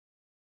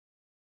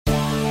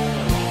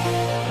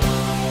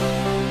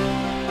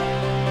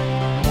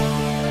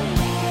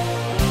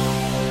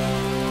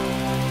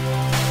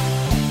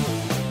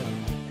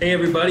Hey,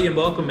 everybody, and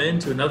welcome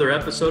into another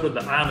episode of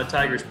the Eye on the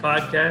Tigers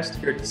podcast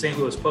here at the St.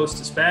 Louis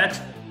Post-Dispatch.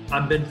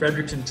 I'm Ben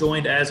Fredrickson,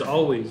 joined as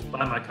always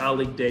by my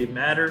colleague Dave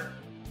Matter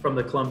from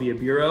the Columbia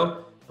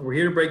Bureau. And we're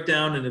here to break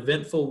down an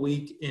eventful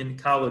week in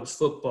college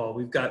football.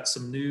 We've got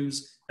some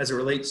news as it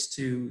relates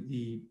to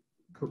the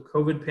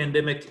COVID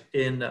pandemic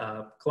in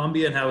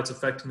Columbia and how it's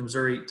affecting the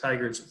Missouri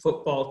Tigers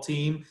football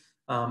team.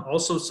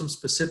 Also some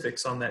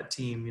specifics on that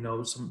team,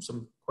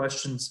 some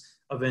questions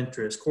of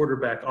interest,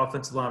 quarterback,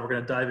 offensive line. We're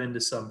going to dive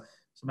into some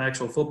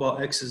actual football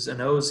X's and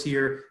O's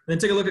here. And then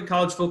take a look at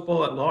college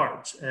football at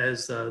large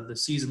as the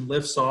season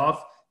lifts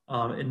off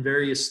in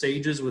various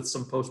stages with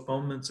some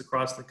postponements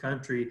across the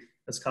country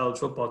as college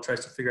football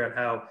tries to figure out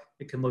how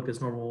it can look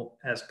as normal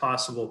as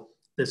possible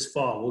this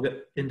fall. We'll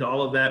get into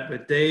all of that.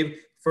 But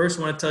Dave, first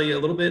I want to tell you a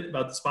little bit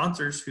about the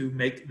sponsors who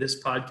make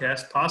this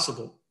podcast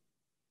possible.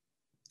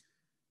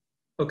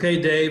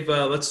 Okay, Dave,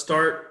 let's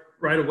start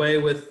right away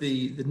with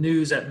the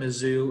news at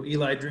Mizzou.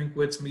 Eli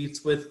Drinkwitz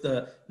meets with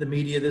the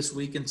media this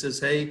week and says,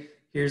 hey,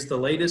 here's the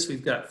latest.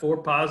 We've got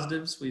 4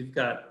 positives. We've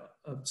got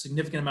a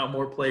significant amount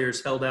more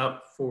players held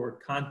out for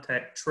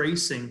contact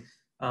tracing.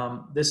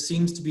 This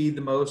seems to be the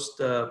most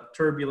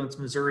turbulence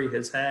Missouri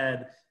has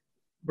had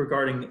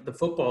regarding the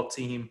football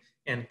team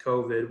and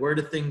COVID. Where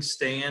do things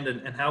stand,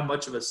 and how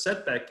much of a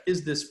setback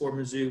is this for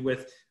Mizzou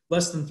with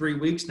less than 3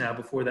 weeks now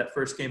before that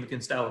first game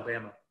against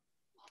Alabama?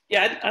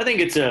 Yeah, I think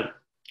it's a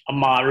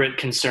moderate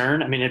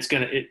concern. I mean, it's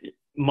going to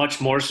much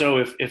more so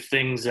if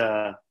things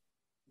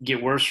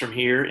get worse from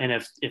here, and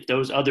if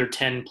those other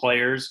 10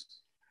 players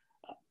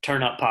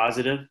turn up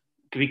positive,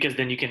 because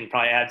then you can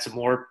probably add some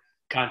more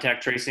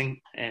contact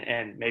tracing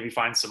and maybe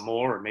find some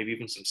more, or maybe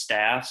even some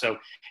staff. So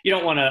you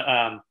don't want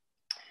to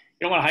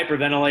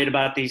hyperventilate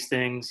about these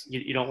things.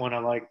 You don't want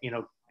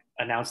to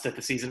announce that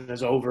the season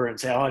is over and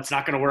say, oh, it's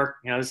not going to work.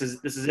 This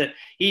is it.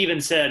 He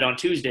even said on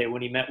Tuesday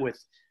when he met with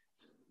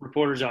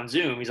reporters on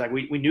Zoom, he's like,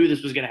 we knew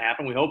this was going to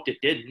happen. We hoped it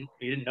didn't.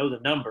 We didn't know the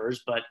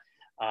numbers, but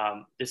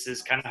this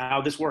is kind of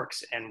how this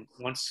works. And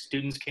once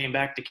students came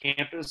back to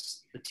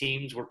campus, the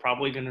teams were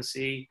probably going to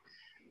see,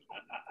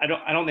 I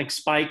don't think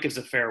spike is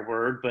a fair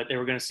word, but they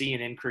were going to see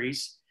an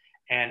increase.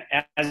 And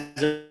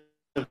as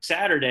of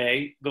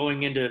Saturday,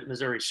 going into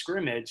Missouri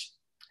scrimmage,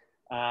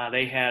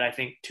 they had, I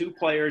think, 2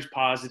 players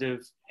positive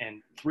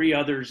and 3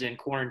 others in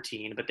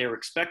quarantine, but they were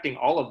expecting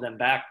all of them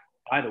back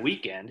by the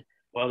weekend.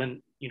 Well,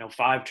 then,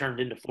 5 turned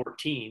into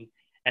 14.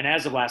 And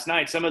as of last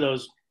night, some of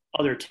those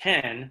other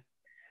 10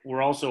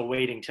 were also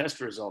awaiting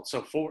test results.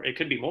 So it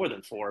could be more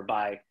than 4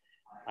 by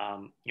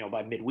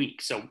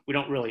midweek. So we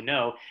don't really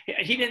know.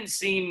 He didn't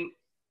seem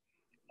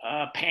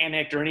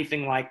panicked or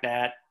anything like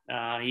that.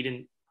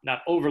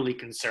 Not overly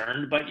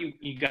concerned, but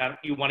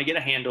you want to get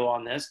a handle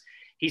on this.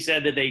 He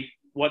said that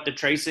what the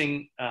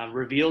tracing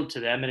revealed to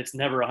them, and it's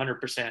never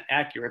 100%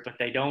 accurate, but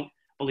they don't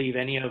believe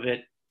any of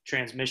it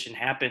transmission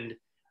happened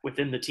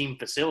within the team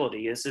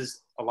facility.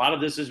 A lot of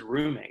this is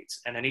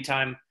roommates. And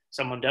anytime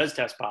someone does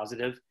test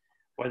positive,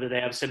 whether they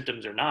have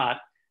symptoms or not,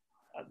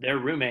 their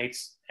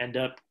roommates end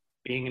up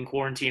being in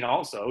quarantine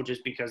also,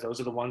 just because those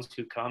are the ones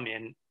who come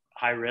in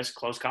high risk,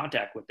 close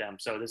contact with them.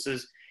 So this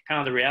is kind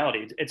of the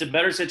reality. It's a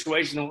better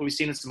situation than what we've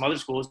seen in some other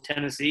schools.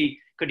 Tennessee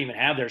couldn't even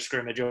have their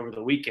scrimmage over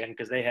the weekend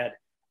because they had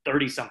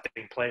 30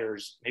 something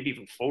players, maybe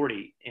even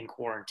 40 in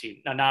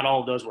quarantine. Now, not all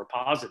of those were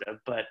positive,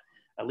 but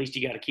at least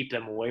you got to keep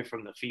them away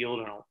from the field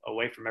and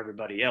away from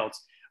everybody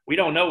else. We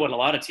don't know what a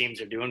lot of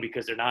teams are doing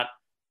because they're not,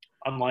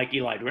 unlike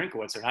Eli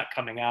Drinkwitz, they're not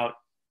coming out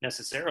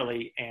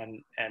necessarily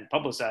and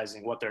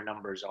publicizing what their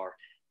numbers are.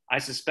 I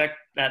suspect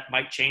that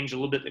might change a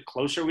little bit the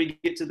closer we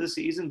get to the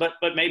season, but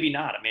maybe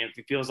not. I mean, if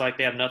he feels like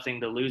they have nothing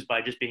to lose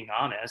by just being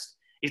honest,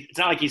 it's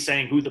not like he's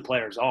saying who the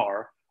players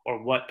are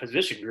or what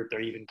position group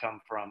they even come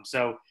from.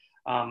 So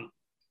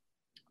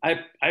I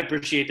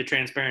appreciate the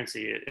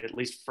transparency, at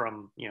least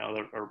from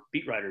our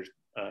beat writers'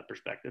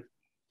 perspective.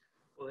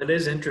 Well, it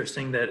is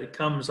interesting that it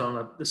comes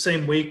on the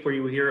same week where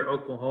you hear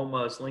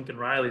Oklahoma's Lincoln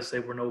Riley say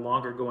we're no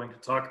longer going to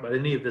talk about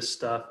any of this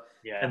stuff,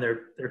 and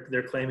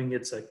they're claiming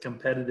it's a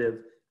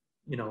competitive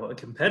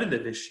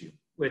issue,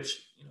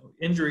 which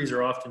injuries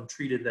are often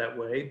treated that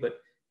way, but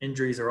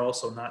injuries are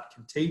also not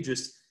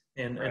contagious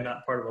and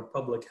not part of a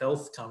public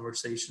health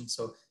conversation.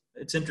 So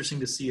it's interesting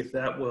to see if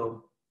that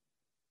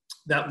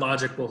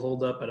logic will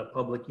hold up at a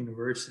public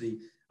university.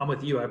 I'm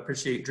with you. I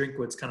appreciate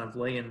Drinkwitz kind of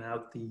laying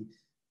out the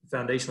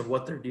foundation of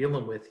what they're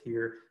dealing with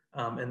here.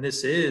 And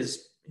this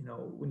is,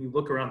 when you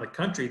look around the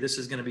country, this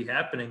is going to be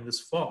happening this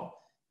fall.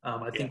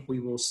 I think we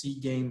will see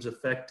games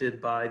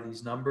affected by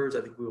these numbers.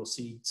 I think we will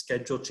see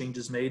schedule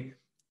changes made.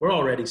 We're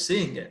already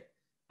seeing it.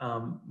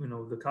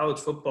 The college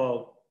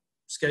football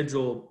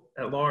schedule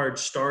at large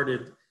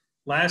started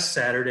last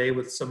Saturday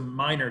with some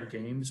minor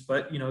games,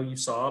 but, you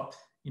saw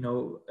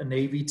a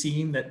Navy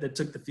team that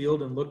took the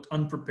field and looked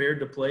unprepared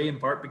to play, in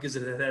part because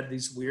it had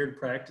these weird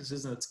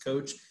practices and its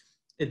coach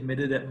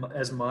admitted it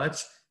as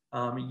much.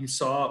 You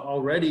saw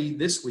already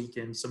this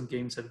weekend some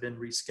games have been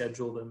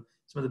rescheduled, and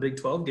some of the Big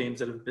 12 games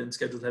that have been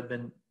scheduled have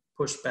been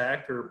pushed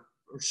back or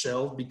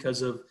shelved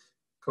because of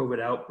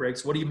COVID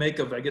outbreaks. What do you make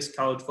of, I guess,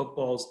 college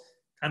football's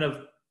kind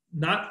of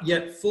not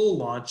yet full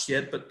launch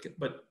yet,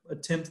 but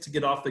attempts to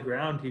get off the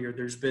ground here.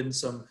 There's been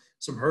some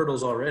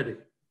hurdles already.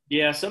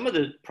 Yeah, some of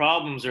the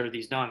problems are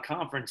these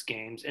non-conference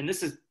games, and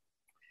this is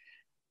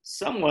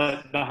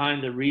somewhat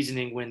behind the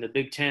reasoning when the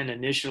Big Ten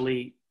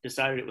initially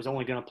decided it was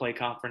only going to play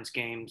conference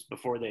games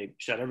before they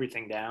shut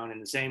everything down.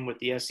 And the same with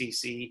the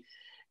SEC,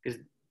 because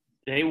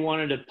they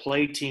wanted to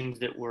play teams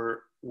that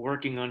were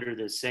working under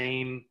the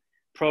same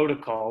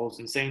protocols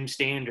and same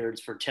standards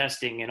for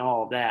testing and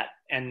all of that.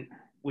 And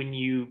when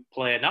you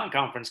play a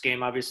non-conference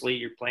game, obviously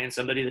you're playing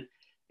somebody that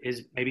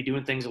is maybe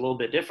doing things a little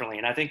bit differently.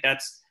 And I think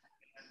that's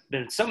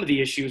been some of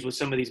the issues with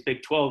some of these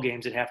Big 12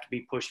 games that have to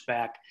be pushed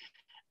back.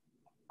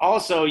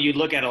 Also, you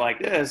look at it like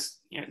this,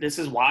 this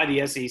is why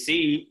the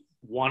SEC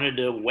wanted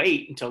to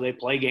wait until they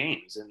play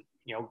games and,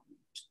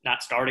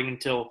 not starting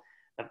until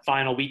the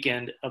final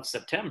weekend of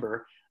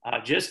September,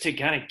 just to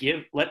kind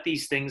of let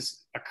these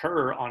things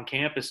occur on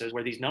campuses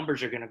where these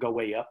numbers are going to go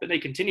way up. And they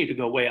continue to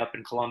go way up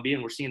in Columbia,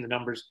 and we're seeing the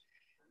numbers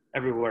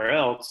everywhere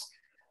else.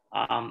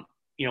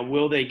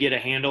 Will they get a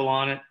handle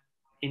on it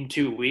in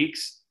 2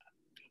 weeks?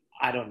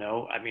 I don't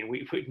know. I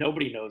mean,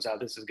 nobody knows how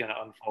this is going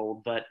to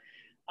unfold, but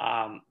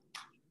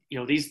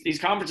these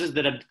conferences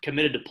that have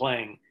committed to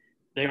playing,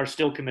 they are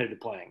still committed to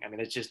playing. I mean,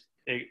 it's just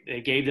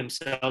they gave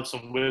themselves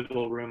some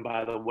wiggle room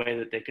by the way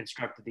that they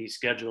constructed these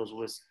schedules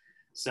with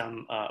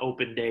some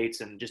open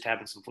dates and just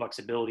having some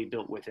flexibility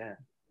built within.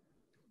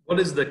 What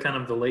is the kind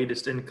of the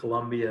latest in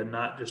Columbia,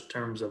 not just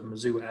terms of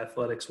Mizzou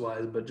athletics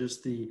wise, but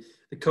just the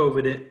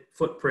COVID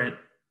footprint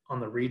on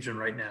the region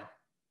right now?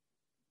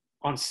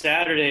 On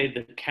Saturday,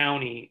 the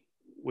county,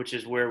 which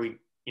is where we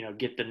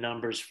get the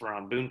numbers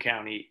from, Boone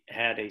County,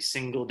 had a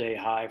single day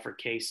high for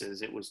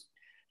cases. It was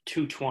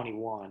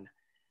 221.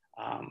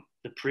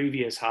 The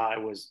previous high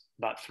was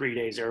about 3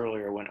 days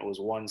earlier when it was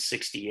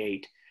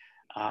 168.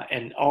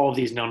 And all of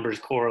these numbers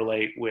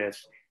correlate with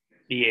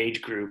the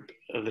age group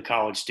of the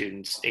college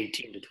students,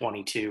 18 to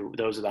 22.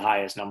 Those are the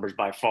highest numbers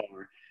by far.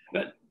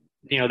 But,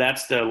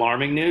 that's the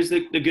alarming news.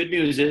 The good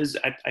news is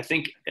I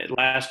think at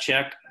last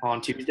check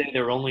on Tuesday,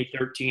 there were only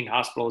 13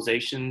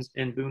 hospitalizations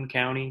in Boone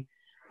County.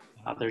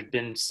 There's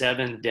been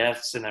 7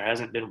 deaths, and there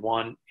hasn't been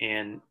one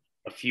in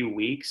a few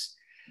weeks.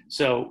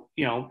 So,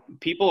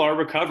 people are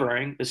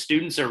recovering. The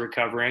students are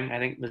recovering. I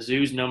think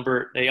Mizzou's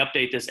number, they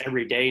update this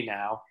every day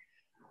now.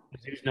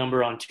 Mizzou's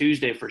number on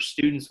Tuesday for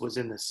students was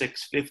in the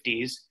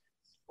 650s,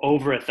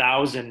 over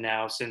 1,000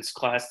 now since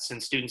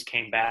students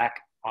came back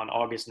on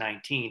August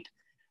 19th.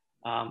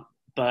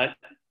 But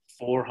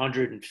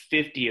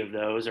 450 of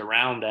those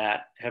around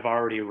that have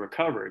already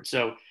recovered.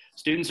 So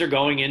students are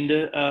going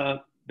into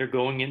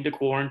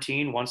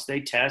quarantine once they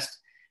test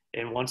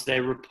and once they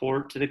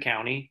report to the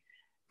county.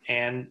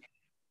 And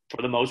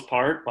for the most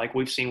part, like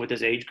we've seen with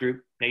this age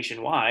group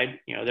nationwide,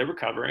 they're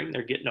recovering,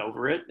 they're getting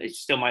over it. They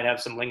still might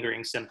have some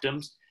lingering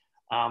symptoms,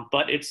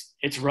 but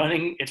it's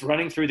running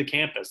through the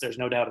campus. There's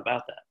no doubt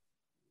about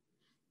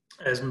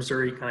that. As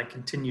Missouri kind of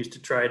continues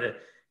to try to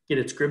get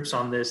its grips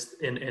on this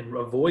and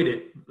avoid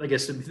it, I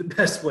guess the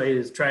best way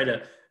is try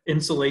to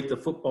insulate the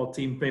football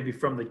team maybe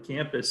from the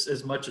campus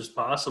as much as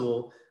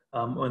possible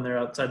when they're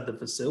outside the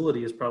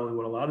facility is probably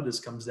what a lot of this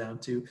comes down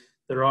to.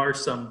 There are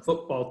some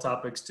football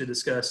topics to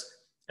discuss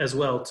as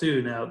well,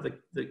 too. Now,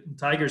 the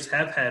Tigers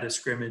have had a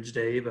scrimmage,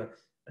 Dave, a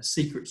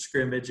secret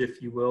scrimmage,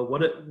 if you will.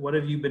 What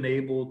have you been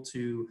able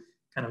to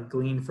kind of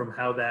glean from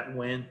how that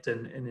went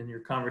and in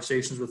your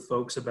conversations with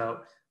folks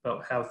about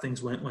how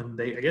things went when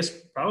they, I guess,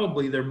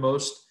 probably their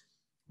most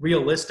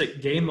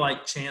realistic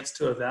game-like chance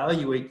to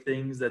evaluate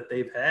things that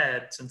they've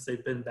had since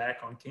they've been back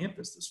on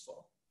campus this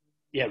fall?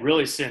 Yeah,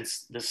 really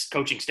since this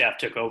coaching staff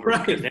took over.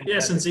 Right, yeah,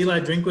 since Eli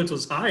Drinkwitz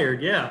was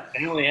hired, yeah.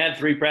 They only had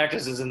 3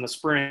 practices in the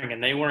spring,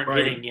 and they weren't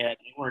getting yet.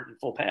 They weren't in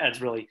full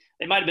pads, really.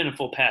 They might have been in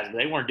full pads, but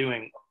they weren't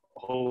doing a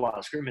whole lot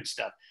of scrimmage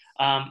stuff.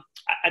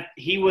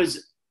 He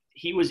was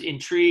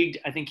intrigued.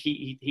 I think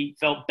he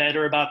felt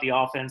better about the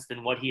offense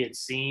than what he had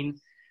seen.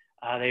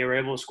 They were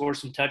able to score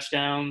some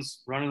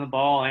touchdowns, running the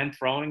ball and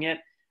throwing it.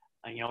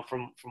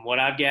 From what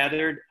I've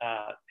gathered,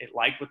 it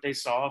liked what they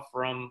saw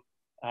from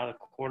the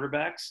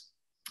quarterbacks.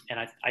 And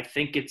I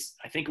think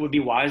it would be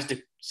wise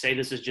to say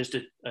this is just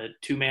a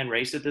 2-man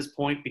race at this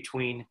point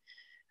between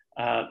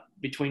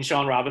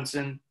Shawn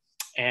Robinson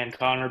and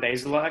Connor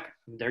Bazelak.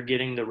 They're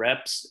getting the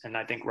reps, and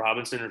I think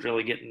Robinson is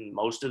really getting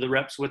most of the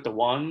reps with the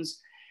ones.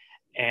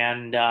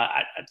 And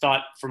I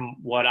thought, from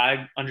what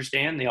I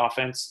understand, the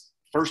offense,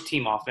 first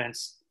team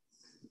offense,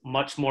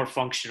 much more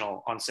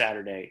functional on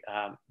Saturday.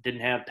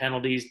 Didn't have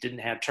penalties, didn't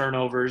have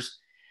turnovers.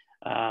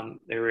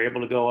 They were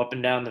able to go up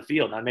and down the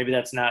field. Now, maybe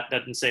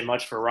doesn't say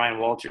much for Ryan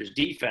Walters'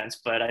 defense,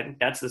 but I think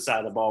that's the side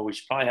of the ball we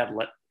should probably have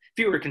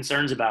fewer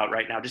concerns about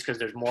right now, just because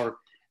there's more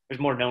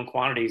known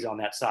quantities on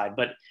that side.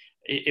 But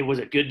it was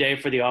a good day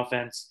for the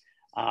offense.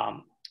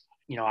 I'd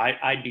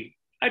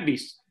be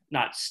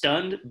not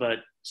stunned, but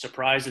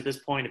surprised at this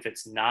point if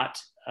it's not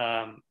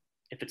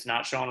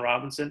Shawn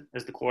Robinson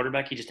as the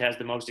quarterback. He just has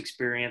the most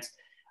experience.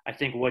 I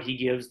think what he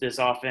gives this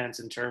offense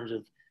in terms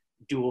of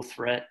dual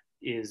threat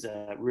is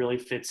really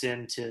fits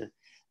into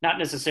not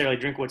necessarily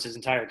Drinkwitz's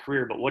entire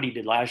career, but what he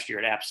did last year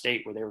at App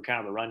State, where they were kind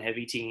of a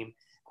run-heavy team.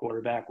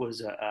 Quarterback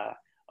was a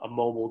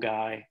mobile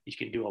guy. You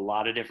can do a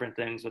lot of different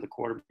things with a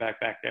quarterback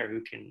back there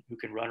who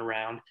can run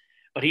around.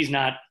 But he's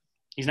not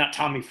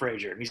Tommy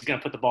Frazier. He's going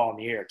to put the ball in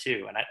the air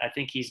too. And I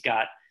think he's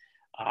got,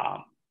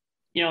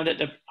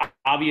 the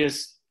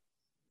obvious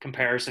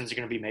comparisons are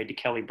going to be made to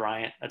Kelly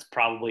Bryant. That's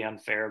probably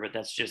unfair, but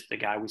that's just the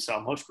guy we saw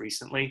most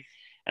recently.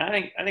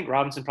 And I think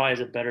Robinson probably has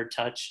a better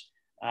touch.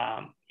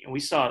 We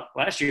saw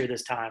last year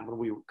this time when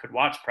we could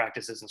watch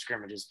practices and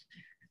scrimmages,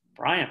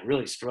 Bryant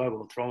really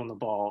struggled throwing the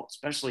ball,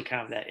 especially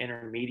kind of that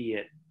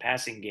intermediate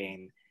passing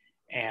game.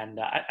 And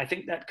I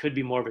think that could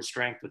be more of a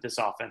strength with this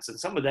offense. And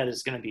some of that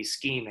is going to be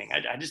scheming.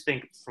 I just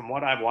think from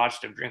what I've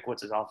watched of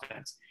Drinkwitz's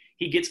offense,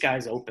 he gets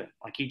guys open.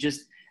 Like he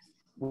just,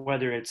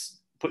 whether it's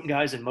putting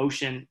guys in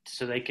motion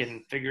so they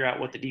can figure out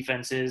what the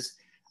defense is,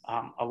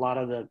 a lot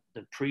of the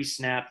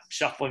pre-snap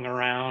shuffling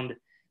around,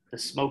 the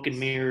smoke and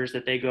mirrors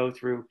that they go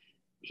through,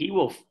 he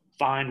will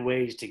find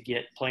ways to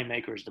get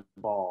playmakers the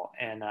ball.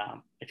 And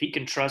if he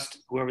can trust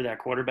whoever that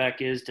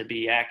quarterback is to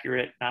be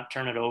accurate, not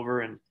turn it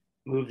over and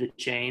move the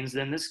chains,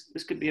 then this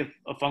could be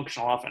a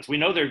functional offense. We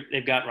know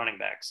they've got running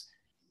backs.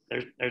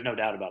 There's no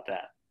doubt about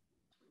that.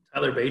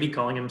 Tyler Beatty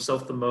calling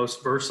himself the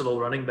most versatile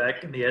running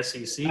back in the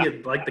SEC.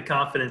 I'd like the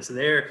confidence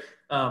there.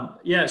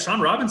 Shawn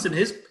Robinson,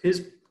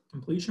 his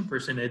completion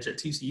percentage at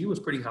TCU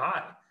was pretty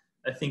high.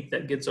 I think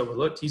that gets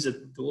overlooked. He's a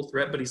dual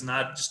threat, but he's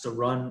not just a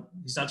run.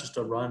 He's not just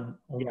a run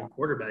only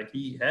quarterback.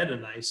 He had a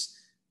nice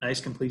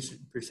completion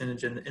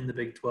percentage in the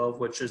Big 12,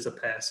 which is a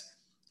pass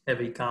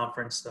heavy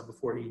conference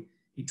before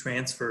he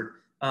transferred.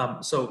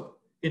 So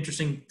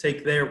interesting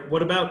take there.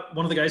 What about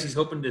one of the guys he's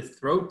hoping to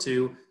throw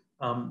to?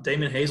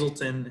 Damon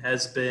Hazleton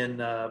has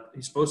been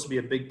he's supposed to be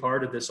a big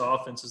part of this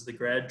offense as the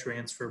grad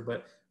transfer,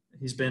 but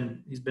he's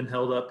been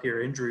held up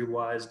here injury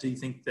wise. Do you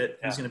think that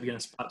he's going to be in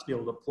a spot to be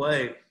able to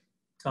play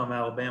come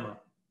Alabama?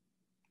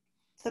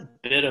 It's a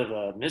bit of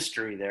a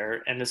mystery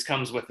there, and this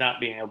comes with not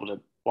being able to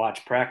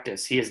watch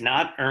practice. He has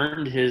not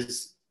earned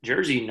his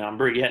jersey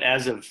number yet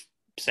as of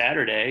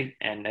Saturday,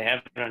 and they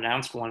haven't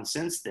announced one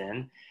since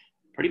then.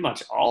 Pretty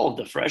much all of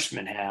the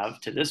freshmen have,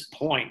 to this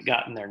point,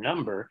 gotten their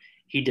number.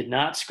 He did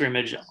not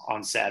scrimmage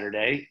on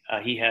Saturday.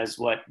 He has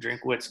what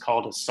Drinkwitz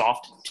called a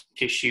soft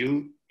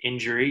tissue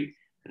injury.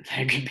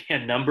 That could be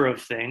a number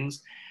of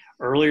things.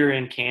 Earlier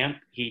in camp,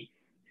 he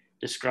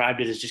described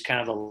it as just kind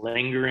of a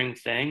lingering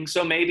thing.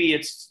 So maybe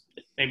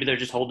they're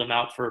just holding him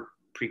out for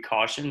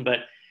precaution. But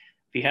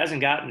if he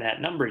hasn't gotten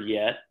that number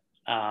yet,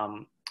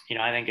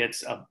 I think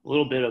it's a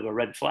little bit of a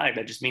red flag.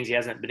 That just means he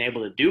hasn't been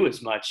able to do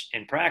as much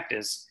in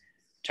practice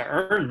to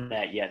earn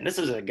that yet. And this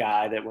is a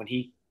guy that when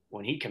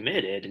he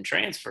committed and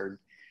transferred,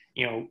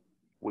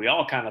 we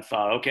all kind of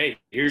thought, okay,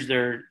 here's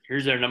their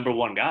number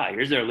one guy.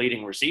 Here's their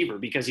leading receiver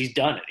because he's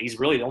done it. He's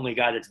really the only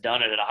guy that's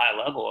done it at a high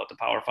level, at the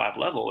Power 5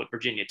 level at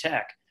Virginia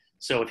Tech.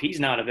 So if he's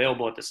not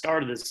available at the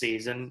start of the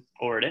season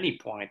or at any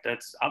point,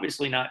 that's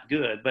obviously not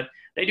good. But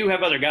they do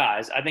have other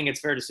guys. I think it's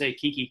fair to say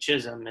Keke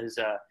Chisholm has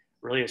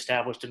really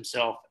established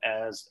himself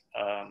as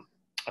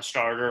a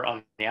starter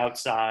on the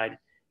outside.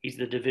 He's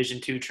the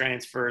Division II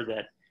transfer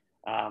that,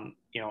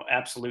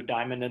 absolute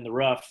diamond in the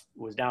rough,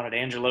 was down at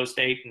Angelo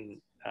State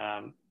and,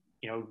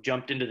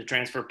 jumped into the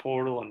transfer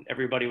portal and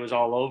everybody was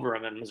all over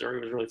him, and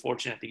Missouri was really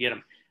fortunate to get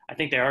him. I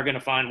think they are going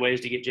to find ways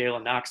to get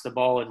Jalen Knox the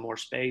ball in more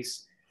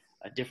space,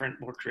 different,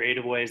 more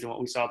creative ways than what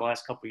we saw the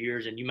last couple of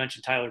years. And you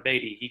mentioned Tyler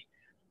Beatty.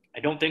 I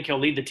don't think he'll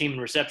lead the team in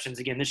receptions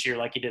again this year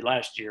like he did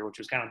last year, which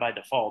was kind of by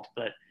default,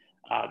 but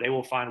they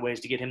will find ways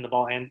to get him the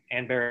ball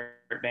and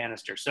Barrett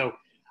Bannister. So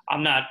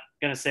I'm not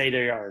going to say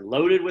they are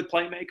loaded with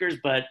playmakers,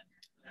 but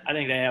I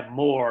think they have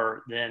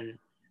more than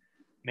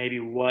maybe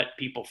what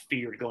people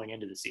feared going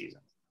into the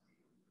season.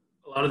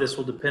 A lot of this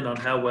will depend on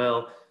how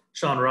well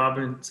Shawn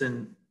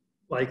Robinson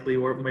likely,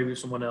 or maybe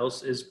someone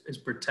else, is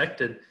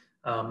protected.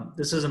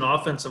 This is an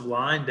offensive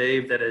line,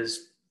 Dave, that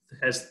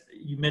has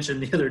you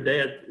mentioned the other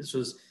day, this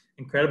was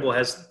incredible,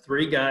 has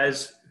three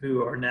guys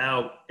who are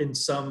now in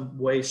some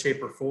way,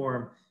 shape, or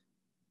form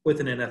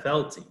with an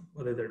NFL team,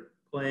 whether they're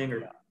playing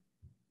or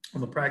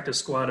on the practice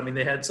squad. I mean,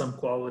 they had some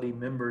quality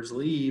members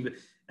leave,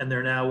 and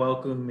they're now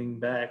welcoming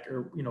back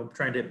or,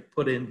 trying to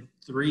put in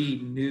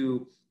three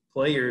new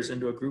players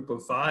into a group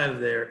of five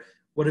there.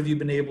 What have you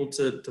been able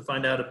to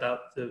find out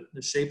about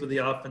the shape of the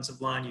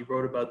offensive line? You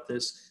wrote about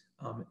this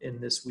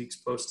in this week's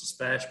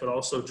Post-Dispatch, but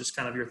also just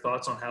kind of your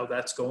thoughts on how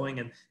that's going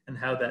and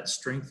how that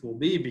strength will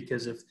be,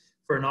 because if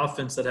for an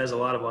offense that has a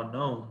lot of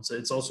unknowns,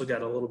 it's also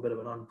got a little bit of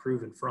an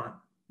unproven front.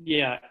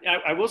 Yeah,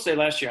 I will say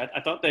last year, I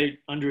thought they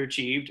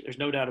underachieved. There's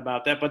no doubt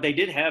about that, but they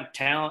did have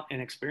talent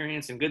and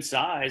experience and good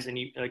size. And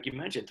like you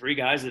mentioned, three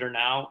guys that are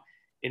now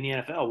in the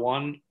NFL,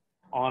 one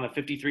on a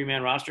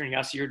 53-man roster in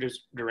Yasir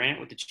Durant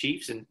with the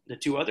Chiefs, and the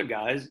two other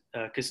guys,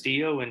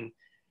 Castillo and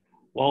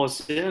Wallace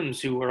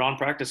Sims, who were on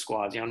practice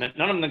squads. None of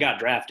them got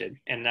drafted,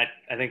 and I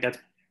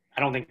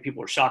don't think people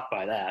were shocked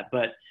by that,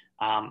 but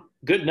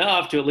good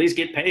enough to at least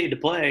get paid to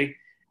play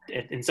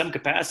in some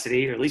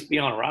capacity, or at least be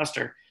on a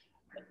roster.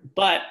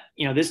 But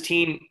this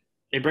team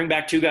They bring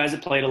back two guys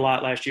that played a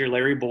lot last year,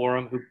 Larry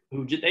Borum,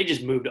 who they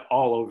just moved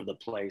all over the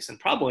place. And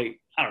probably,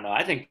 I don't know,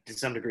 I think to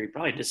some degree,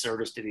 probably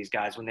disservice to these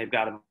guys when they've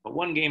got them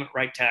one game at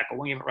right tackle,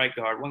 one game at right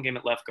guard, one game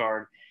at left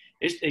guard.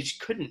 They just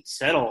couldn't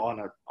settle on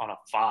a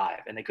five,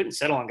 and they couldn't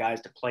settle on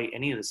guys to play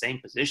any of the same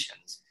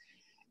positions.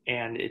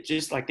 And it's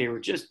just like they were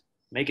just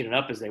making it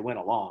up as they went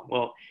along.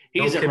 Well,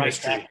 he's at right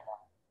tackle.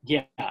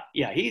 Yeah,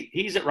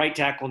 he's at right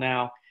tackle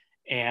now,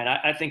 and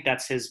I think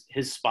that's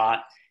his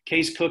spot.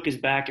 Case Cook is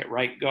back at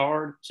right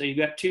guard. So you've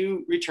got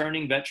two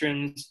returning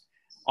veterans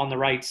on the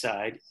right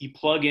side. You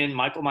plug in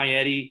Michael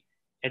Maietti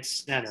at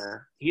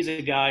center. He's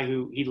a guy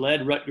who he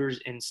led Rutgers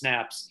in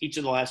snaps each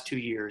of the last 2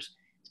 years.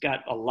 He's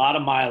got a lot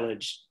of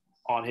mileage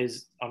on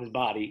his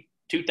body,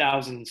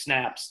 2,000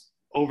 snaps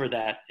over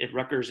that at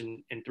Rutgers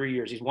in 3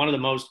 years. He's one of the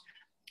most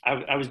 –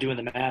 I was doing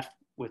the math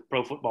with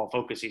Pro Football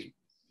Focus. He's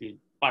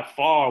by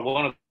far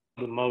one of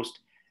the most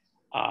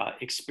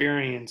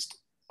experienced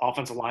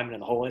offensive linemen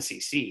in the whole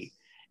SEC.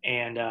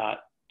 And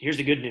here's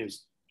the good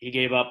news. He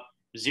gave up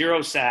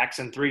 0 sacks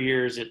in 3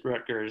 years at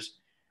Rutgers,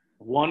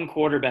 1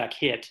 quarterback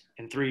hit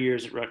in 3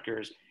 years at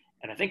Rutgers,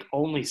 and I think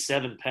only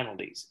 7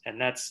 penalties.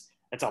 And that's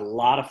a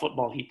lot of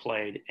football he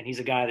played. And he's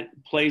a guy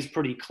that plays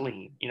pretty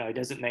clean. You know, he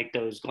doesn't make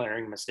those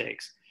glaring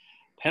mistakes.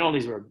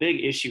 Penalties were a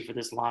big issue for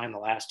this line the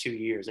last 2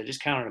 years. I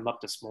just counted them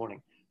up this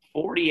morning.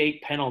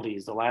 48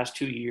 penalties the last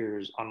 2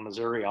 years on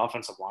Missouri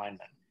offensive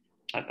linemen.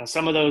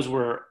 Some of those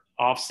were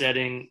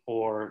offsetting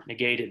or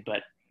negated,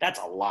 but that's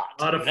a lot.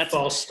 A lot of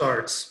false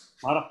starts.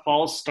 A lot of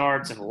false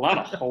starts and a lot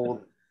of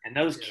holding, and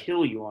those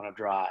kill you on a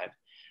drive.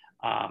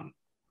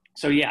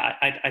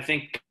 I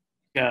think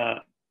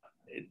they're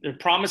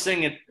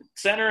promising at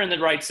center and the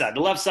right side.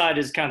 The left side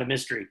is kind of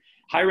mystery.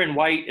 Hiron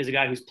White is a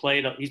guy who's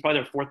played – he's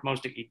probably their fourth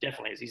most – he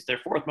definitely is. He's their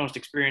fourth most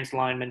experienced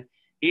lineman.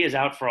 He is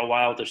out for a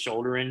while with a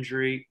shoulder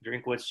injury.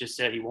 Drinkwitz just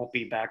said he won't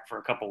be back for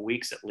a couple of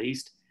weeks at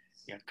least.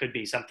 You know, it could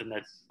be something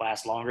that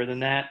lasts longer than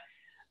that.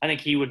 I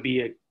think he would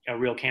be a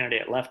real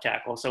candidate at left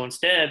tackle. So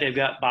instead, they've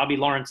got Bobby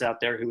Lawrence out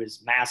there, who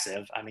is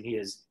massive. I mean, he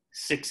is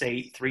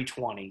 6'8",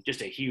 320,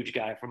 just a huge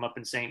guy from up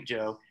in St.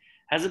 Joe.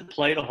 Hasn't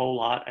played a whole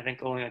lot. I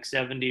think only like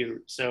 70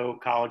 or so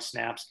college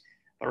snaps.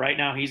 But right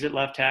now he's at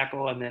left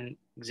tackle. And then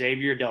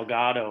Xavier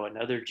Delgado,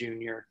 another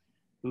junior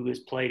who has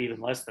played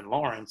even less than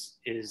Lawrence,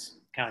 is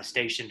kind of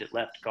stationed at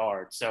left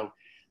guard. So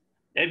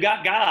they've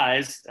got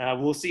guys.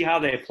 We'll see how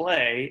they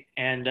play.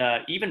 And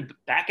even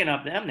backing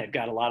up them, they've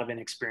got a lot of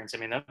inexperience. I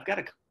mean, they've got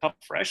a couple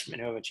freshmen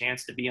who have a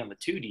chance to be on the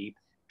 2 deep.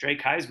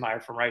 Drake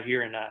Heismeyer from right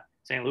here in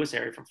St. Louis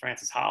area from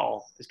Francis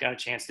Howell has got a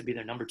chance to be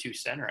their number 2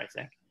 center, I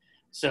think.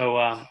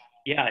 So,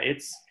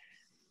 it's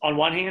on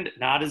one hand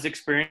not as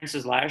experienced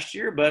as last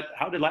year, but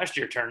how did last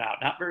year turn out?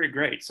 Not very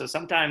great. So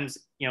sometimes,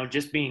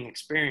 just being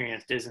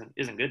experienced isn't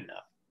good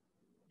enough.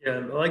 Yeah, I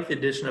like the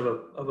addition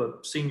of a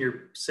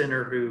senior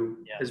center who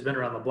has been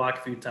around the block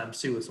a few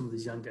times too with some of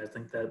these young guys. I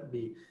think that'd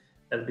be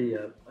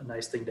a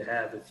nice thing to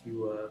have if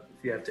you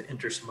have to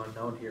enter some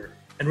unknown here.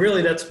 And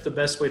really, that's the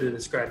best way to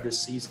describe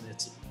this season.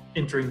 It's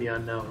entering the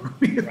unknown.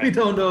 We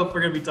don't know if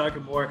we're going to be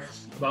talking more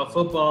about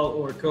football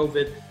or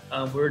COVID.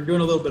 We're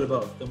doing a little bit of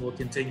both, and we'll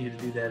continue to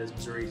do that as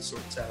Missouri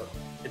sorts out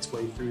its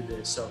way through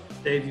this. So,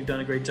 Dave, you've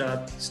done a great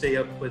job. Stay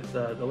up with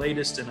the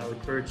latest, and I would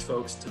encourage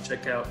folks to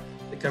check out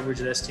the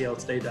coverage at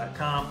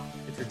stltoday.com.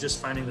 If you're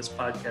just finding this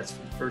podcast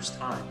for the first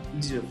time,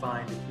 easy to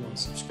find. If you want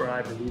to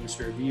subscribe or leave us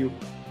a review,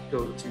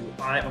 go to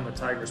Eye on the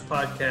Tigers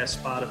podcast,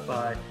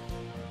 Spotify,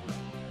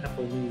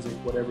 Apple Music,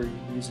 whatever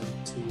you're using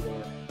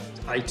to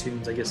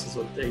iTunes, I guess is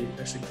what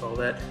I should call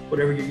that.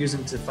 Whatever you're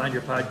using to find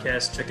your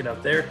podcast, check it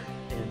out there.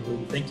 And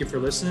we thank you for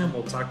listening.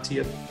 We'll talk to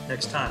you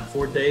next time.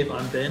 For Dave,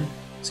 I'm Ben.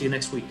 See you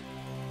next week.